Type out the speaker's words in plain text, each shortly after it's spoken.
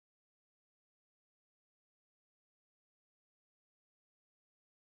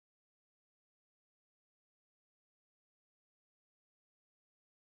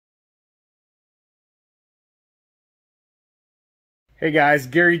Hey guys,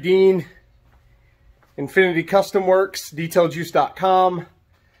 Garry Dean, Infinity Custom Works, DetailJuice.com.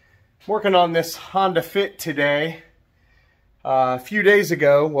 Working on this Honda Fit today. A few days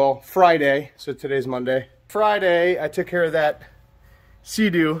ago, well, Friday, so today's Monday. Friday, I took care of that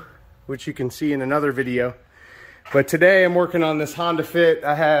Sea-Doo, which you can see in another video. But today I'm working on this Honda Fit.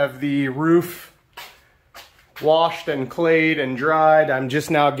 I have the roof washed and clayed and dried. I'm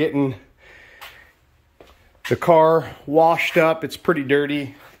just now getting the car washed up. It's pretty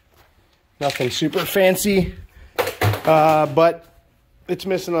dirty. Nothing super fancy. But it's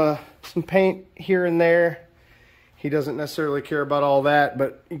missing some paint here and there. He doesn't necessarily care about all that,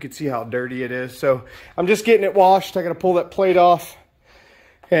 but you can see how dirty it is. So I'm just getting it washed. I gotta pull that plate off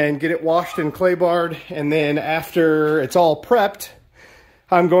and get it washed and clay barred. And then after it's all prepped,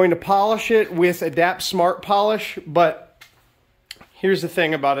 I'm going to polish it with Adapt Smart Polish. But here's the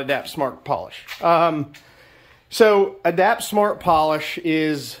thing about Adapt Smart Polish. So Adapt Smart Polish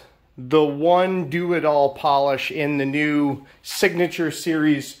is the one do-it-all polish in the new Signature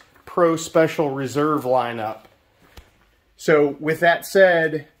Series Pro Special Reserve lineup. So with that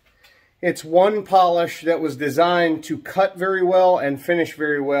said, it's one polish that was designed to cut very well and finish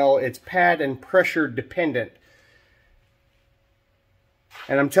very well. It's pad and pressure dependent.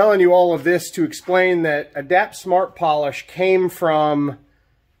 And I'm telling you all of this to explain that Adapt Smart Polish came from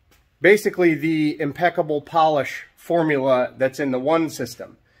basically the impeccable polish formula that's in the One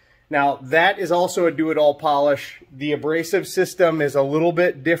system. Now that is also a do-it-all polish. The abrasive system is a little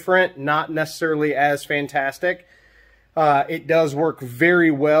bit different, not necessarily as fantastic. It does work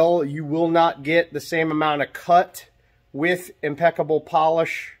very well. You will not get the same amount of cut with impeccable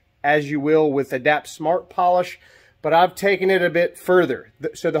polish as you will with Adapt Smart Polish, but I've taken it a bit further.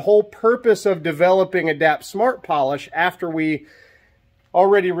 So the whole purpose of developing Adapt Smart Polish after we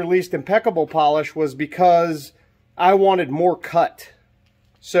already released impeccable polish was because I wanted more cut.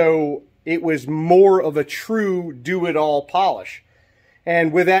 So it was more of a true do-it-all polish.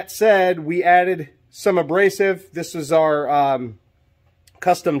 And with that said, we added some abrasive. This is our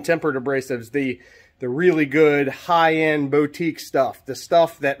custom tempered abrasives, the really good high-end boutique stuff, the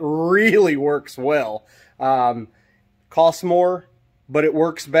stuff that really works well. Costs more, but it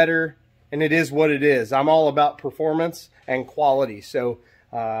works better, and it is what it is. I'm all about performance and quality. So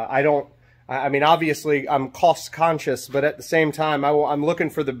I mean, obviously I'm cost conscious, but at the same time, I'm looking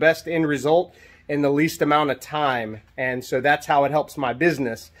for the best end result in the least amount of time. And so that's how it helps my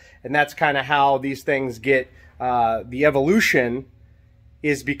business. And that's kind of how these things get the evolution,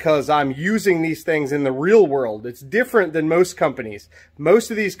 is because I'm using these things in the real world. It's different than most companies.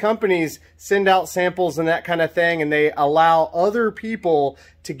 Most of these companies send out samples and that kind of thing, and they allow other people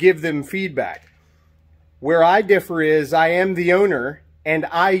to give them feedback. Where I differ is I am the owner, and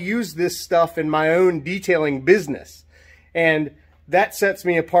I use this stuff in my own detailing business. And that sets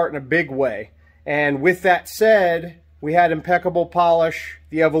me apart in a big way. And with that said, we had impeccable polish.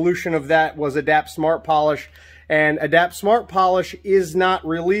 The evolution of that was Adapt Smart Polish. And Adapt Smart Polish is not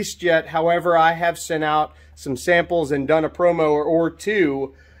released yet. However, I have sent out some samples and done a promo or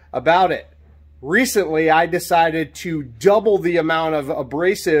two about it. Recently, I decided to double the amount of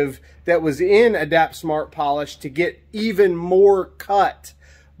abrasive that was in Adapt Smart Polish to get even more cut.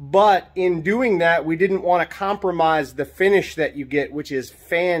 But in doing that, we didn't want to compromise the finish that you get, which is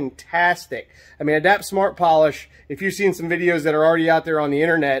fantastic. I mean, Adapt Smart Polish, if you've seen some videos that are already out there on the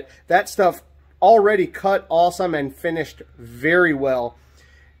internet, that stuff already cut awesome and finished very well.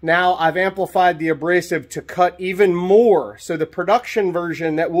 Now I've amplified the abrasive to cut even more. So the production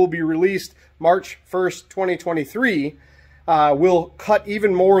version that will be released March 1st, 2023 will cut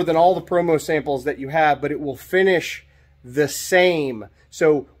even more than all the promo samples that you have, but it will finish the same.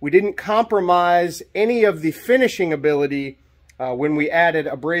 So we didn't compromise any of the finishing ability when we added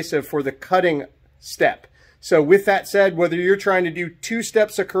abrasive for the cutting step. So with that said, whether you're trying to do 2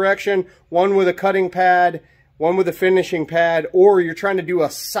 steps of correction, one with a cutting pad, one with a finishing pad, or you're trying to do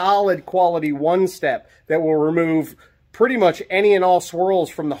a solid quality 1 step that will remove pretty much any and all swirls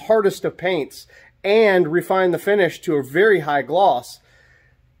from the hardest of paints and refine the finish to a very high gloss,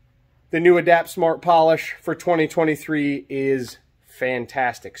 the new Adapt Smart Polish for 2023 is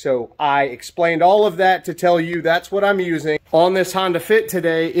fantastic. So I explained all of that to tell you that's what I'm using. On this Honda Fit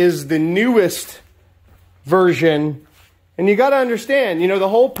today is the newest version. And you got to understand, you know, the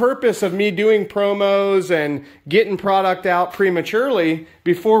whole purpose of me doing promos and getting product out prematurely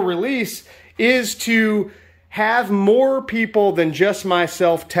before release is to have more people than just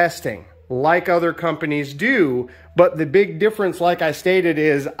myself testing, like other companies do. But the big difference, like I stated,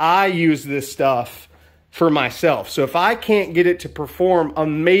 is I use this stuff for myself. So if I can't get it to perform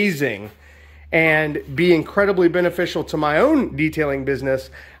amazing and be incredibly beneficial to my own detailing business,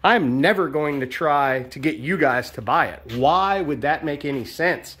 I'm never going to try to get you guys to buy it. Why would that make any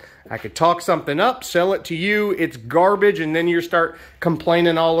sense? I could talk something up, sell it to you, it's garbage, and then you start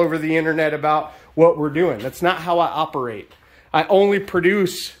complaining all over the internet about what we're doing. That's not how I operate. I only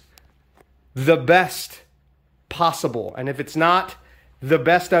produce the best possible, and if it's not the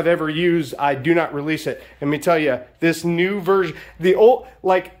best I've ever used, I do not release it. Let me tell you, this new version, the old,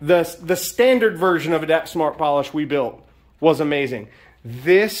 like the standard version of Adapt Smart Polish we built was amazing.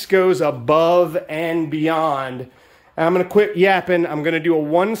 This goes above and beyond. I'm going to quit yapping. I'm going to do a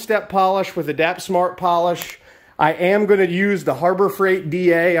one-step polish with Adapt Smart Polish. I am going to use the Harbor Freight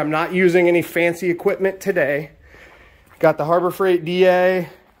DA. I'm not using any fancy equipment today. Got the Harbor Freight DA.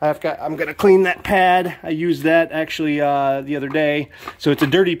 I'm going to clean that pad. I used that actually the other day. So it's a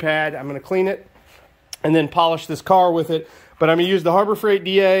dirty pad. I'm going to clean it and then polish this car with it. But I'm going to use the Harbor Freight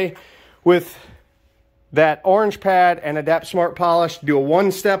DA with that orange pad and Adapt Smart Polish. Do a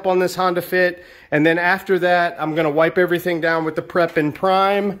one-step on this Honda Fit. And then after that, I'm going to wipe everything down with the Prep and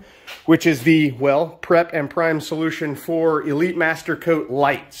Prime, which is the, well, Prep and Prime solution for Elite Master Coat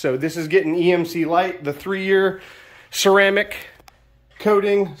Lite. So this is getting EMC Lite, the 3-year ceramic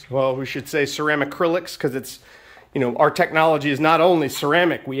coating. Well, we should say ceramic acrylics, because it's, you know, our technology is not only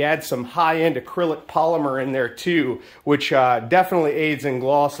ceramic, we add some high-end acrylic polymer in there too, which definitely aids in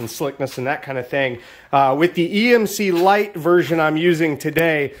gloss and slickness and that kind of thing. With the EMC Lite version I'm using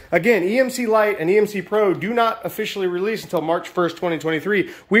today, again, EMC Lite and EMC Pro do not officially release until March 1st,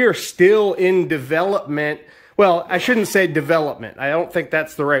 2023. We are still in development. Well, I shouldn't say development. I don't think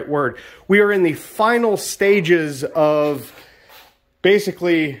that's the right word. We are in the final stages of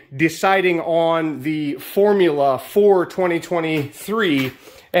basically deciding on the formula for 2023.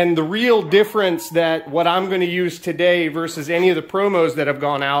 And the real difference that what I'm going to use today versus any of the promos that have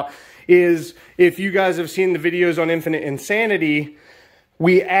gone out is, if you guys have seen the videos on Infinite Insanity,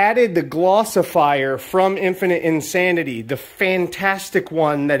 we added the glossifier from Infinite Insanity, the fantastic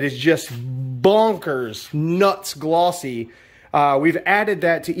one that is just bonkers, nuts glossy. We've added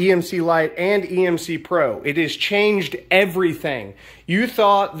that to EMC Lite and EMC Pro. It has changed everything. You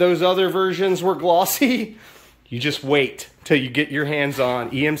thought those other versions were glossy? You just wait till you get your hands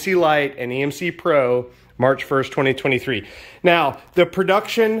on EMC Lite and EMC Pro March 1st, 2023. Now, the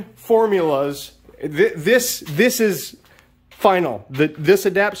production formulas, this is final. This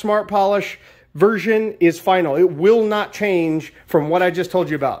Adapt Smart Polish version is final. It will not change from what I just told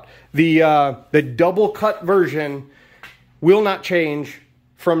you about. The double cut version will not change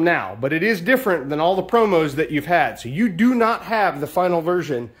from now, but it is different than all the promos that you've had. So you do not have the final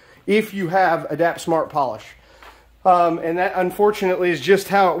version if you have Adapt Smart Polish. And that, unfortunately, is just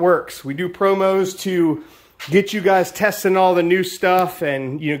how it works. We do promos to get you guys testing all the new stuff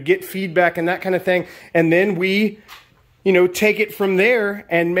and, you know, get feedback and that kind of thing. And then we, you know, take it from there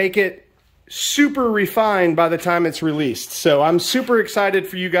and make it super refined by the time it's released. So I'm super excited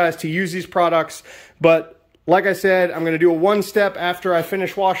for you guys to use these products, but like I said, I'm going to do a one-step after I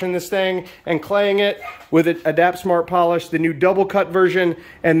finish washing this thing and claying it with Adapt Smart Polish, the new double cut version,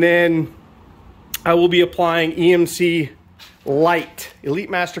 and then I will be applying EMC Lite, Elite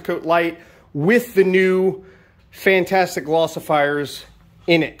Master Coat Lite, with the new fantastic glossifiers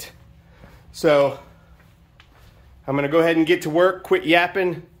in it. So I'm going to go ahead and get to work, quit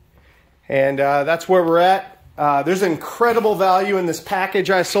yapping, and that's where we're at. There's incredible value in this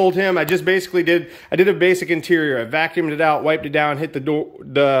package I sold him. I just basically did a basic interior. I vacuumed it out, wiped it down, hit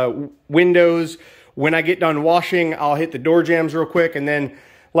the windows. When I get done washing, I'll hit the door jambs real quick. And then,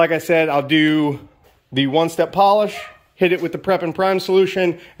 like I said, I'll do the one-step polish, hit it with the Prep and Prime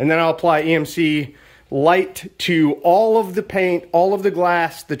solution, and then I'll apply EMC Lite to all of the paint, all of the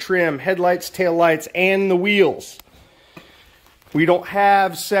glass, the trim, headlights, taillights, and the wheels. We don't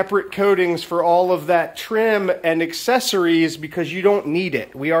have separate coatings for all of that trim and accessories because you don't need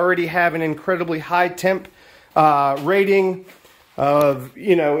it. We already have an incredibly high temp rating of,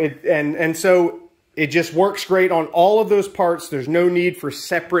 you know, and so it just works great on all of those parts. There's no need for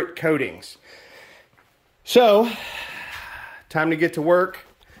separate coatings. So, time to get to work.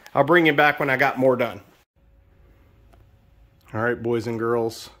 I'll bring you back when I got more done. All right, boys and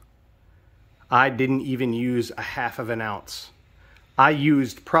girls. I didn't even use a half of an ounce. I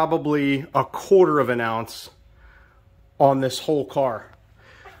used probably a quarter of an ounce on this whole car.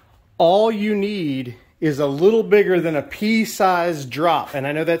 All you need is a little bigger than a pea-sized drop. And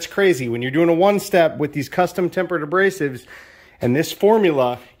I know that's crazy. When you're doing a one-step with these custom tempered abrasives and this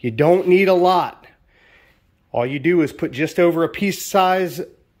formula, you don't need a lot. All you do is put just over a pea-size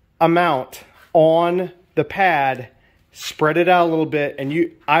amount on the pad spread it out a little bit,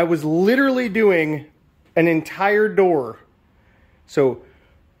 and I was literally doing an entire door. So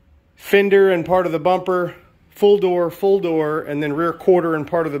fender and part of the bumper, full door, and then rear quarter and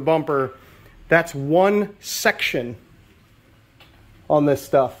part of the bumper. That's one section on this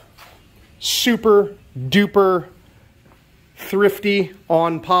stuff. Super duper thrifty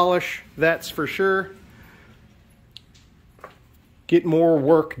on polish, that's for sure. Get more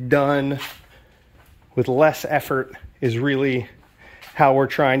work done with less effort is really how we're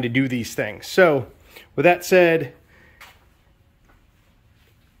trying to do these things. So with that said,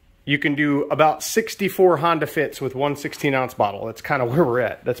 you can do about 64 Honda fits with one 16-ounce bottle. That's kind of where we're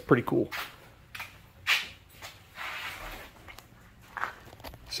at. That's pretty cool.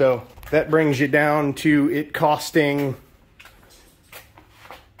 So that brings you down to it costing,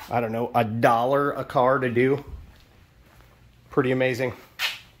 I don't know, $1 a car to do. Pretty amazing.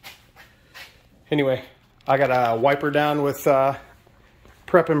 Anyway, I got a wiper down with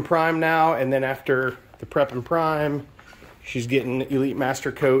Prep and Prime now, and then after the Prep and Prime, she's getting Elite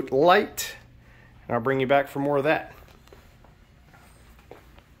Master Coat Lite, and I'll bring you back for more of that.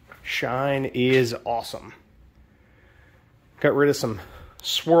 Shine is awesome. Got rid of some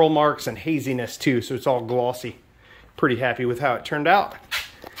swirl marks and haziness too, so it's all glossy. Pretty happy with how it turned out.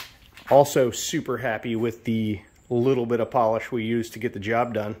 Also super happy with the little bit of polish we used to get the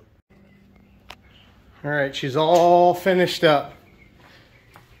job done. All right, she's all finished up.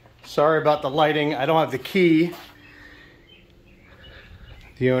 Sorry about the lighting. I don't have the key.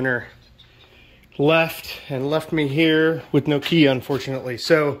 The owner left me here with no key, unfortunately.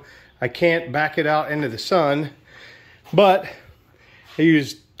 So I can't back it out into the sun, but I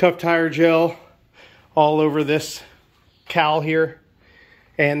used tough tire gel all over this cowl here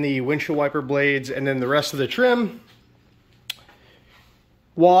and the windshield wiper blades, and then the rest of the trim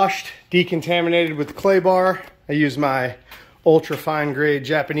washed, decontaminated with the clay bar. I use my ultra fine grade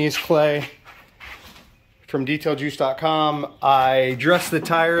Japanese clay from detailjuice.com. I dressed the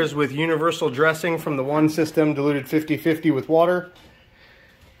tires with universal dressing from the one system, diluted 50-50 with water.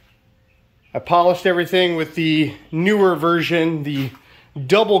 I polished everything with the newer version, the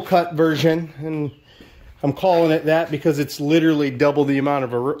double cut version, and I'm calling it that because it's literally double the amount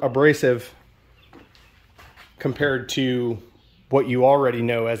of abrasive compared to what you already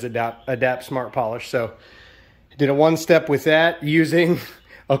know as Adapt Smart Polish. So I did a one step with that, using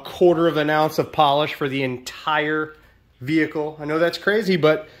 1/4 of an ounce of polish for the entire vehicle. I know that's crazy,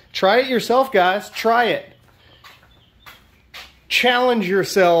 but try it yourself, guys. Try it. Challenge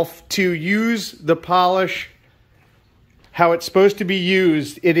yourself to use the polish how it's supposed to be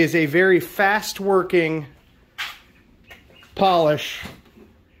used. It is a very fast working polish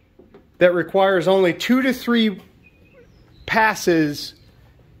that requires only 2 to 3 passes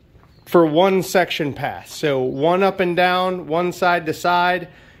for one section pass. So one up and down, one side to side,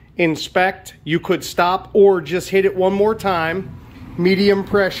 inspect. You could stop or just hit it one more time. Medium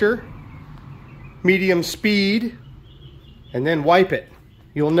pressure, medium speed, and then wipe it.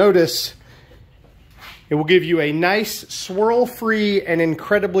 You'll notice it will give you a nice swirl-free and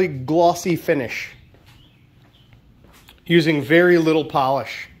incredibly glossy finish using very little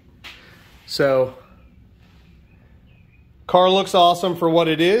polish. So car looks awesome for what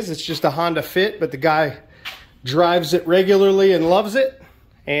it is. It's just a Honda Fit, but the guy drives it regularly and loves it.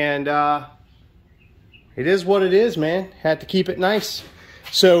 And it is what it is, man. Had to keep it nice.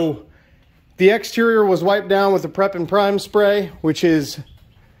 So the exterior was wiped down with the Prep and Prime spray, which is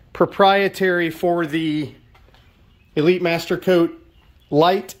proprietary for the Elite Master Coat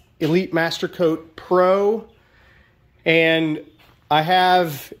Lite, Elite Master Coat Pro. And I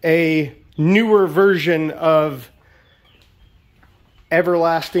have a newer version of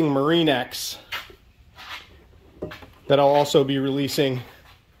Everlasting Marine X that I'll also be releasing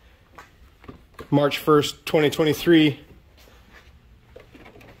March 1st, 2023.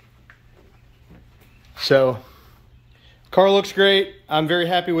 So, car looks great. I'm very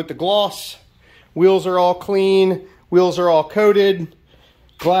happy with the gloss. Wheels are all clean. Wheels are all coated.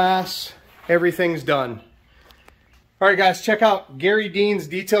 Glass. Everything's done. All right, guys, check out Garry Dean's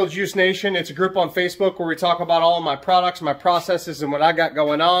Detailed Juice Nation. It's a group on Facebook where we talk about all of my products, my processes, and what I got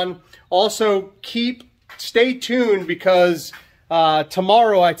going on. Also, stay tuned because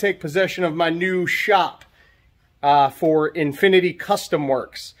tomorrow I take possession of my new shop for Infinity Custom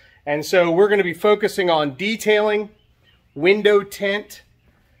Works. And so we're going to be focusing on detailing, window tint,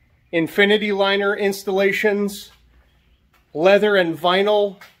 Infinity liner installations, leather and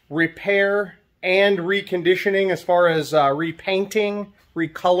vinyl repair, and reconditioning as far as repainting,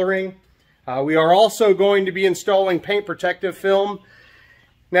 recoloring. We are also going to be installing paint protective film.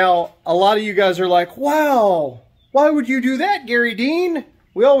 Now, a lot of you guys are like, wow, Why would you do that, Garry Dean?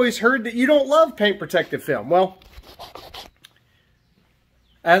 We always heard that you don't love paint protective film. Well,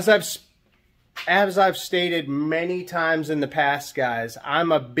 as I've stated many times in the past, guys,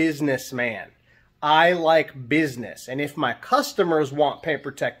 I'm a businessman. I like business. And if my customers want paint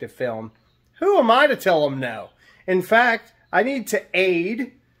protective film, who am I to tell them no? In fact, I need to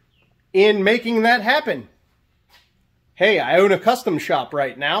aid in making that happen. Hey, I own a custom shop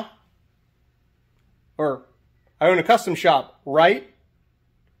right now. Or, I own a custom shop right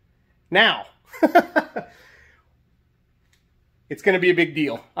now. It's going to be a big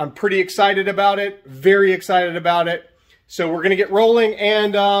deal. I'm pretty excited about it. Very excited about it. So we're going to get rolling.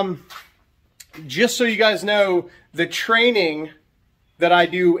 And just so you guys know, the training that I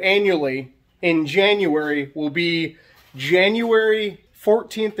do annually in January will be January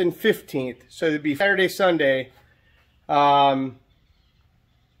 14th and 15th. So it'd be Saturday, Sunday.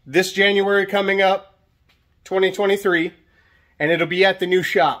 This January coming up, 2023, and it'll be at the new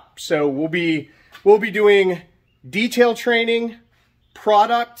shop. So we'll be doing detail training,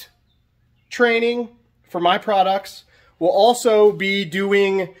 product training for my products. We'll also be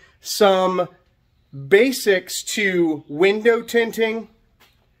doing some basics to window tinting,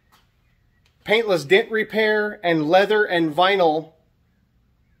 paintless dent repair, and leather and vinyl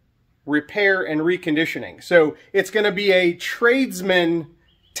repair and reconditioning. So it's going to be a tradesman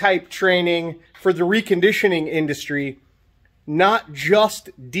type training for the reconditioning industry, not just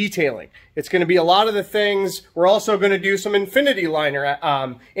detailing. It's going to be a lot of the things. We're also going to do some infinity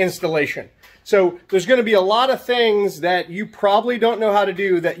liner installation. So there's going to be a lot of things that you probably don't know how to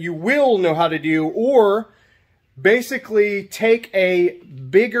do that you will know how to do, or basically take a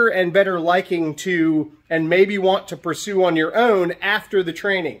bigger and better liking to and maybe want to pursue on your own after the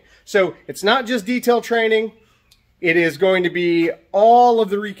training. So it's not just detail training. It is going to be all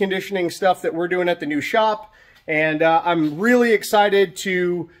of the reconditioning stuff that we're doing at the new shop. And I'm really excited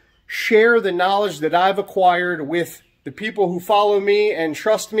to share the knowledge that I've acquired with the people who follow me and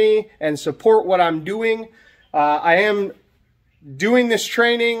trust me and support what I'm doing. I am doing this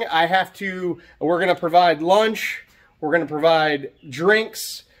training. We're going to provide lunch. We're going to provide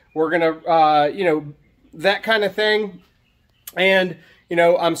drinks. We're going to, that kind of thing. And,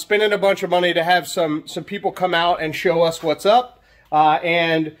 I'm spending a bunch of money to have some people come out and show us what's up.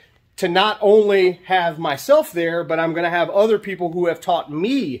 And to not only have myself there, but I'm going to have other people who have taught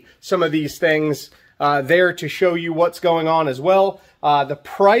me some of these things there to show you what's going on as well. The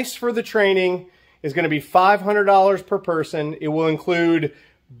price for the training is going to be $500 per person. It will include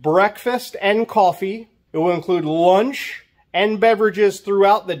breakfast and coffee. It will include lunch and beverages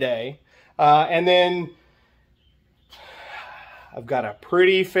throughout the day. And then I've got a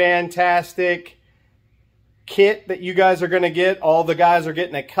pretty fantastic kit that you guys are going to get. All the guys are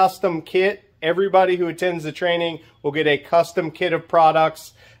getting a custom kit. Everybody who attends the training will get a custom kit of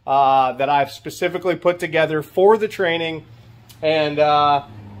products that I've specifically put together for the training. And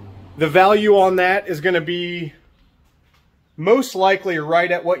the value on that is going to be most likely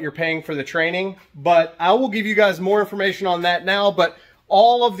right at what you're paying for the training. But I will give you guys more information on that now. But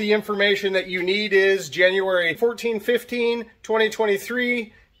all of the information that you need is January 14, 15,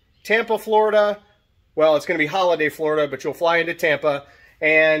 2023, Tampa, Florida. Well, it's going to be holiday Florida, but you'll fly into Tampa.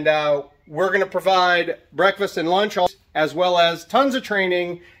 And we're going to provide breakfast and lunch as well as tons of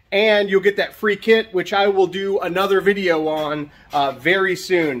training. And you'll get that free kit, which I will do another video on very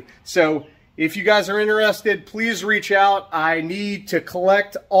soon. So if you guys are interested, please reach out. I need to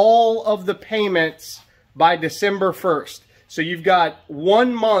collect all of the payments by December 1st. So you've got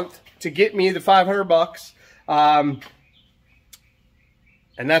 1 month to get me the $500. And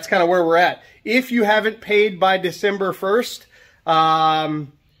that's kind of where we're at. If you haven't paid by December 1st, I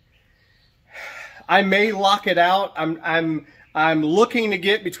may lock it out. I'm looking to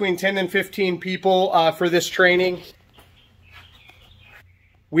get between 10 and 15 people for this training.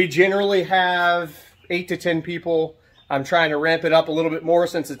 We generally have 8 to 10 people. I'm trying to ramp it up a little bit more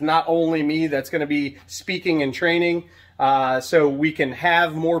since it's not only me that's going to be speaking and training. So we can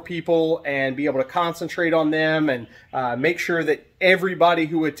have more people and be able to concentrate on them and make sure that everybody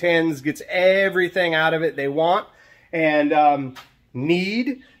who attends gets everything out of it they want and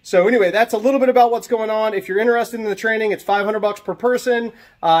need. So anyway, that's a little bit about what's going on. If you're interested in the training, it's $500 per person,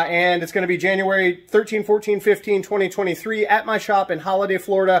 and it's going to be January 13, 14, 15, 2023 at my shop in Holiday,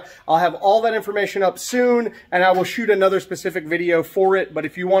 Florida. I'll have all that information up soon, and I will shoot another specific video for it. But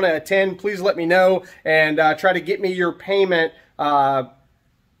if you want to attend, please let me know and try to get me your payment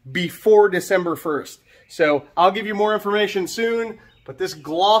before December 1st. So I'll give you more information soon, but this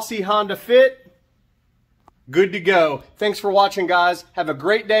glossy Honda Fit, good to go. Thanks for watching, guys. Have a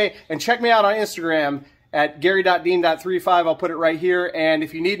great day, and check me out on Instagram at Garry.Dean.35. I'll put it right here. And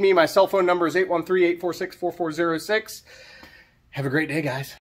if you need me, my cell phone number is 813-846-4406. Have a great day,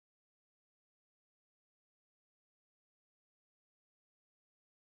 guys.